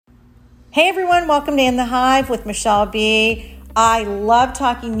Hey everyone, welcome to In the Hive with Michelle B. I love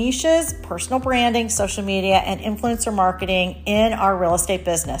talking niches, personal branding, social media, and influencer marketing in our real estate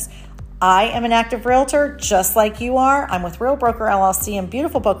business. I am an active realtor just like you are. I'm with Real Broker LLC in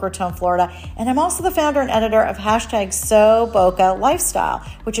beautiful Boca Raton, Florida, and I'm also the founder and editor of #SoBoca Lifestyle,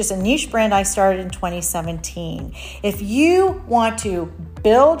 which is a niche brand I started in 2017. If you want to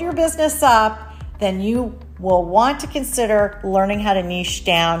build your business up, then you will want to consider learning how to niche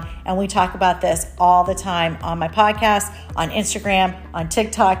down. And we talk about this all the time on my podcast, on Instagram, on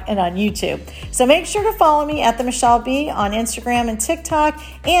TikTok, and on YouTube. So make sure to follow me at the Michelle B on Instagram and TikTok.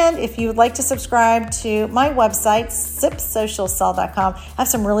 And if you would like to subscribe to my website, sipsocialcell.com, I have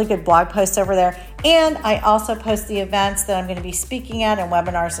some really good blog posts over there. And I also post the events that I'm going to be speaking at and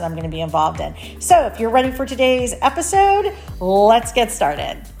webinars that I'm going to be involved in. So if you're ready for today's episode, let's get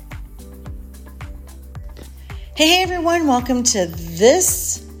started. Hey everyone, welcome to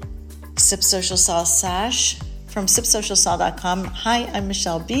this Sip Social Cell Sash from sipsocialcell.com. Hi, I'm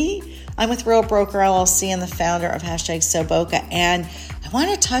Michelle B. I'm with Real Broker LLC and the founder of #SoBoca. And I want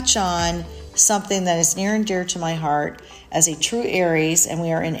to touch on something that is near and dear to my heart as a true Aries, and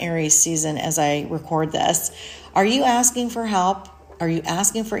we are in Aries season as I record this. Are you asking for help? Are you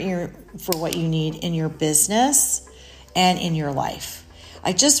asking for what you need in your business and in your life?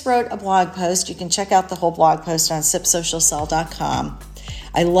 I just wrote a blog post. You can check out the whole blog post on sipsocialcell.com.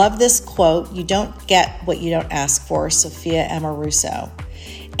 I love this quote, "You don't get what you don't ask for," Sophia Amoruso.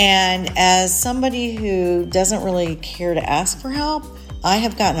 And as somebody who doesn't really care to ask for help, I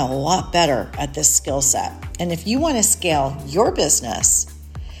have gotten a lot better at this skill set. And if you want to scale your business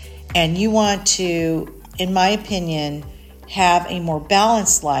and you want to, in my opinion, have a more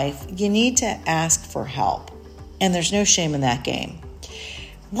balanced life, you need to ask for help. And there's no shame in that game.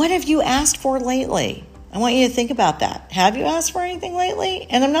 What have you asked for lately? I want you to think about that. Have you asked for anything lately?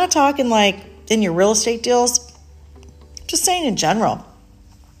 And I'm not talking like in your real estate deals, just saying in general.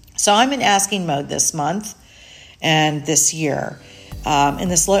 So I'm in asking mode this month and this year. In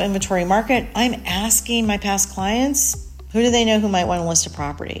this low inventory market, I'm asking my past clients, who do they know who might want to list a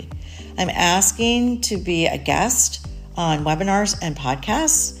property? I'm asking to be a guest on webinars and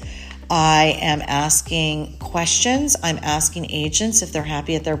podcasts. I am asking questions. I'm asking agents if they're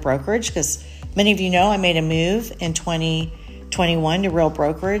happy at their brokerage, because many of you know I made a move in 2021 to Real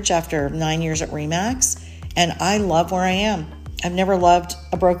Brokerage after 9 years at RE/MAX, and I love where I am. I've never loved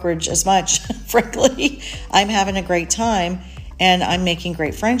a brokerage as much, frankly. I'm having a great time, and I'm making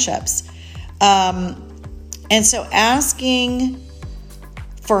great friendships. And so asking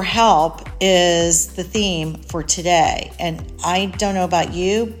for help is the theme for today. And I don't know about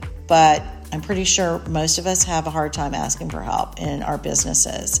you, but I'm pretty sure most of us have a hard time asking for help in our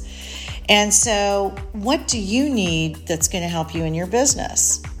businesses. And so what do you need that's going to help you in your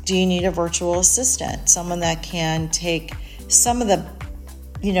business? Do you need a virtual assistant, someone that can take some of the,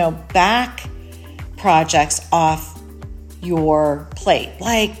 back projects off your plate,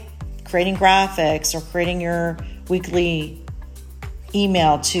 like creating graphics or creating your weekly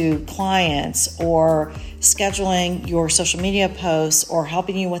email to clients, or scheduling your social media posts, or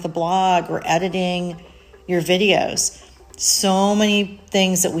helping you with a blog, or editing your videos. So many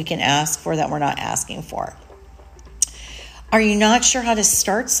things that we can ask for that we're not asking for. Are you not sure how to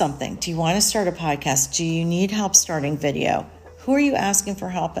start something? Do you want to start a podcast? Do you need help starting video? Who are you asking for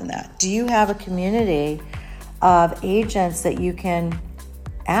help in that? Do you have a community of agents that you can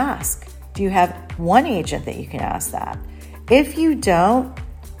ask? Do you have one agent that you can ask that? If you don't,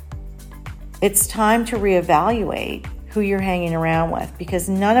 it's time to reevaluate who you're hanging around with, because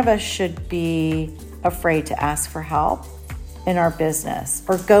none of us should be afraid to ask for help in our business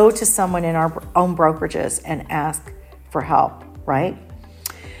or go to someone in our own brokerages and ask for help, right?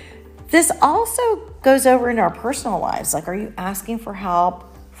 This also goes over in our personal lives. Like, are you asking for help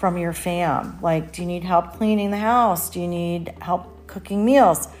from your fam? Like, do you need help cleaning the house? Do you need help cooking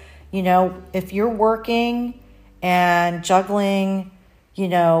meals? If you're working and juggling,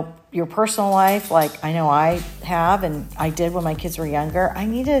 your personal life, like I know I have and I did when my kids were younger, I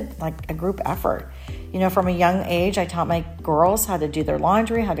needed like a group effort. From a young age, I taught my girls how to do their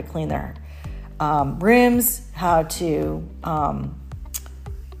laundry, how to clean their rooms, how to, load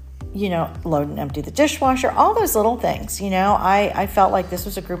and empty the dishwasher, all those little things. I felt like this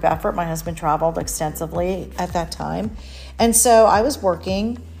was a group effort. My husband traveled extensively at that time. And so I was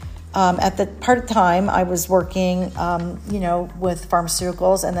working. At the part of the time, I was working, with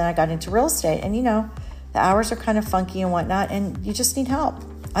pharmaceuticals, and then I got into real estate. And, the hours are kind of funky and whatnot, and you just need help.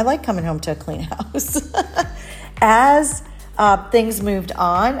 I like coming home to a clean house. As things moved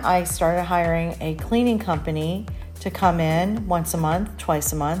on, I started hiring a cleaning company to come in once a month,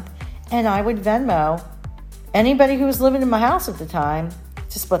 twice a month, and I would Venmo anybody who was living in my house at the time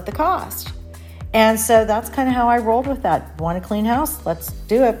to split the cost. And so that's kind of how I rolled with that. Want a clean house? Let's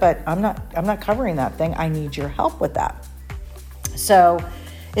do it, but I'm not covering that thing. I need your help with that. So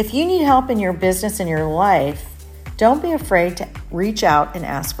if you need help in your business and your life, don't be afraid to reach out and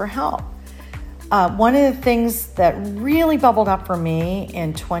ask for help. One of the things that really bubbled up for me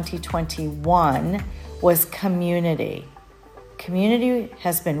in 2021 was community. Community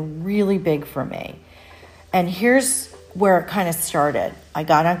has been really big for me. And here's where it kind of started. I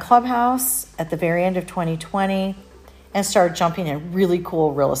got on Clubhouse at the very end of 2020 and started jumping in really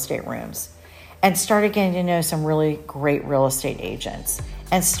cool real estate rooms and started getting to know some really great real estate agents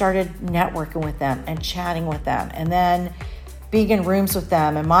and started networking with them and chatting with them and then being in rooms with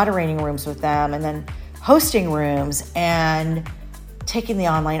them and moderating rooms with them and then hosting rooms and taking the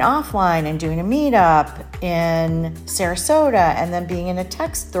online offline and doing a meetup in Sarasota and then being in a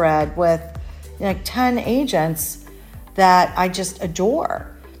text thread with 10 agents that I just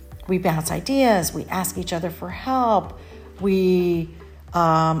adore. We bounce ideas, we ask each other for help, we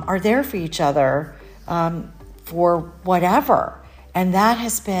are there for each other for whatever. And that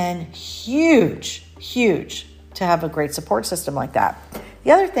has been huge to have a great support system like that.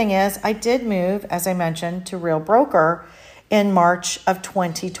 The other thing is I did move, as I mentioned, to Real Broker in March of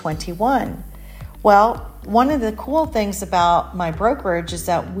 2021. Well, one of the cool things about my brokerage is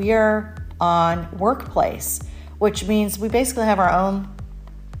that we're on Workplace, which means we basically have our own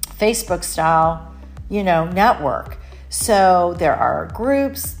Facebook style, network. So there are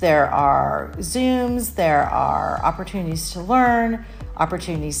groups, there are Zooms, there are opportunities to learn,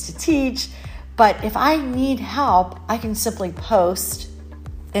 opportunities to teach. But if I need help, I can simply post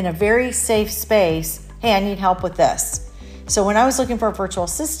in a very safe space, hey, I need help with this. So when I was looking for a virtual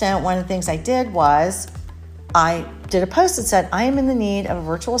assistant, one of the things I did was I did a post that said, I am in the need of a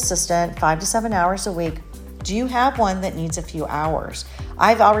virtual assistant 5 to 7 hours a week. Do you have one that needs a few hours?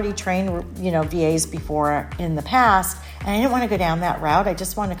 I've already trained, VAs before in the past, and I didn't want to go down that route. I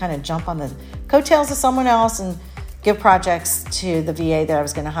just wanted to kind of jump on the coattails of someone else and give projects to the VA that I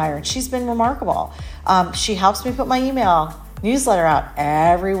was going to hire. And she's been remarkable. She helps me put my email newsletter out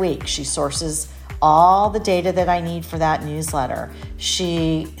every week. She sources all the data that I need for that newsletter.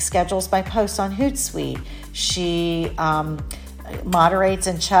 She schedules my posts on Hootsuite. She moderates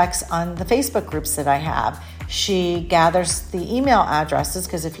and checks on the Facebook groups that I have. She gathers the email addresses,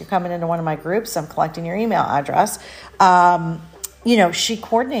 because if you're coming into one of my groups, I'm collecting your email address. She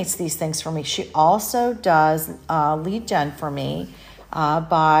coordinates these things for me. She also does lead gen for me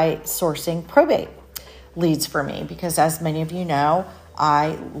by sourcing probate leads for me, because as many of you know,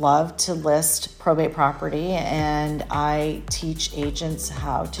 I love to list probate property and I teach agents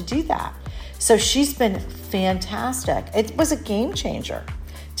how to do that. So she's been fantastic. It was a game changer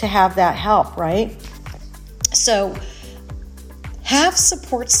to have that help, right? So have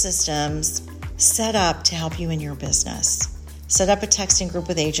support systems set up to help you in your business. Set up a texting group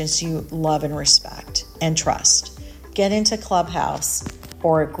with agents you love and respect and trust. Get into Clubhouse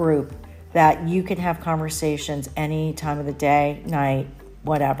or a group that you can have conversations any time of the day, night,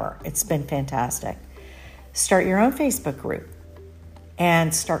 whatever. It's been fantastic. Start your own Facebook group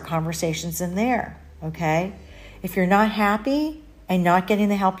and start conversations in there, okay? If you're not happy and not getting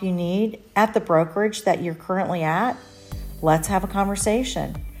the help you need at the brokerage that you're currently at, let's have a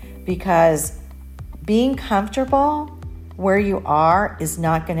conversation, because being comfortable where you are is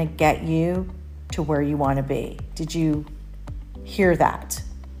not going to get you to where you want to be. Did you hear that?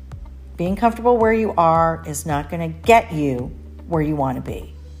 Being comfortable where you are is not going to get you where you want to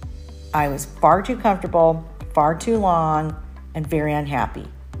be. I was far too comfortable, far too long, and very unhappy.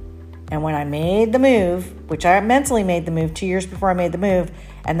 And when I made the move, which I mentally made the move 2 years before I made the move,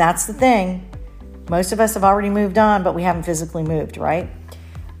 and that's the thing, most of us have already moved on, but we haven't physically moved, right?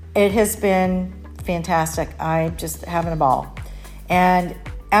 It has been fantastic. I'm just having a ball. And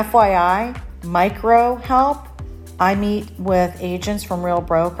FYI, micro help, I meet with agents from Real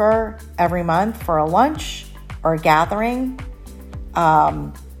Broker every month for a lunch or a gathering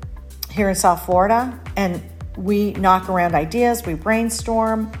here in South Florida. And we knock around ideas, we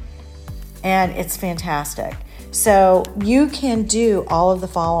brainstorm, and it's fantastic. So you can do all of the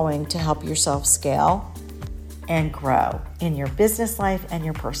following to help yourself scale and grow in your business life and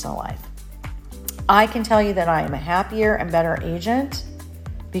your personal life. I can tell you that I am a happier and better agent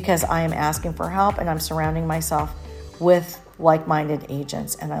because I am asking for help and I'm surrounding myself with like-minded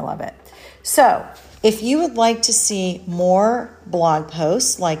agents, and I love it. So if you would like to see more blog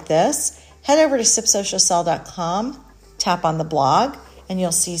posts like this, head over to sipsocialcell.com, tap on the blog, and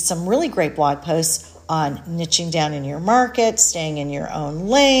you'll see some really great blog posts on niching down in your market, staying in your own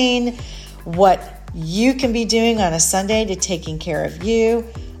lane, what you can be doing on a Sunday to taking care of you.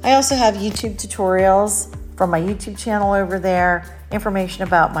 I also have YouTube tutorials from my YouTube channel over there, information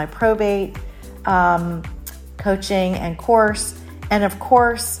about my probate coaching and course. And of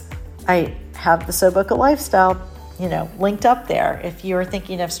course, I have the Soboka Lifestyle, linked up there. If you're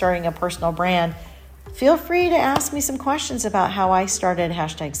thinking of starting a personal brand, feel free to ask me some questions about how I started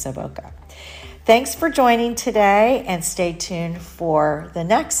 #Soboka. Thanks for joining today, and stay tuned for the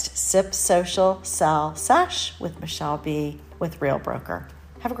next Sip Social Sell Sash with Michelle B. with Real Broker.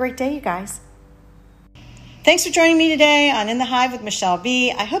 Have a great day, you guys. Thanks for joining me today on In the Hive with Michelle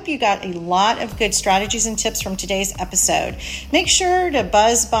B. I hope you got a lot of good strategies and tips from today's episode. Make sure to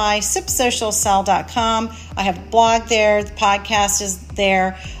buzz by sipsocialsell.com. I have a blog there. The podcast is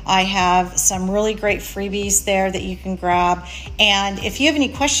there. I have some really great freebies there that you can grab. And if you have any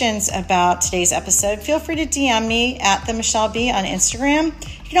questions about today's episode, feel free to DM me at the Michelle B on Instagram.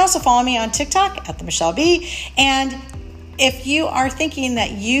 You can also follow me on TikTok at the Michelle B. And if you are thinking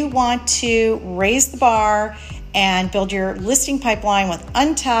that you want to raise the bar and build your listing pipeline with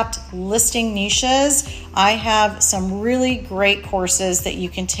untapped listing niches, I have some really great courses that you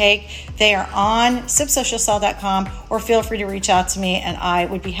can take. They are on sipsocialsell.com, or feel free to reach out to me and I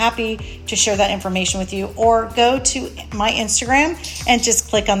would be happy to share that information with you, or go to my Instagram and just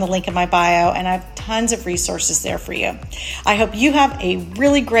click on the link in my bio, and I have tons of resources there for you. I hope you have a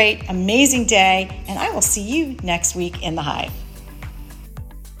really great, amazing day, and I will see you next week in the Hive.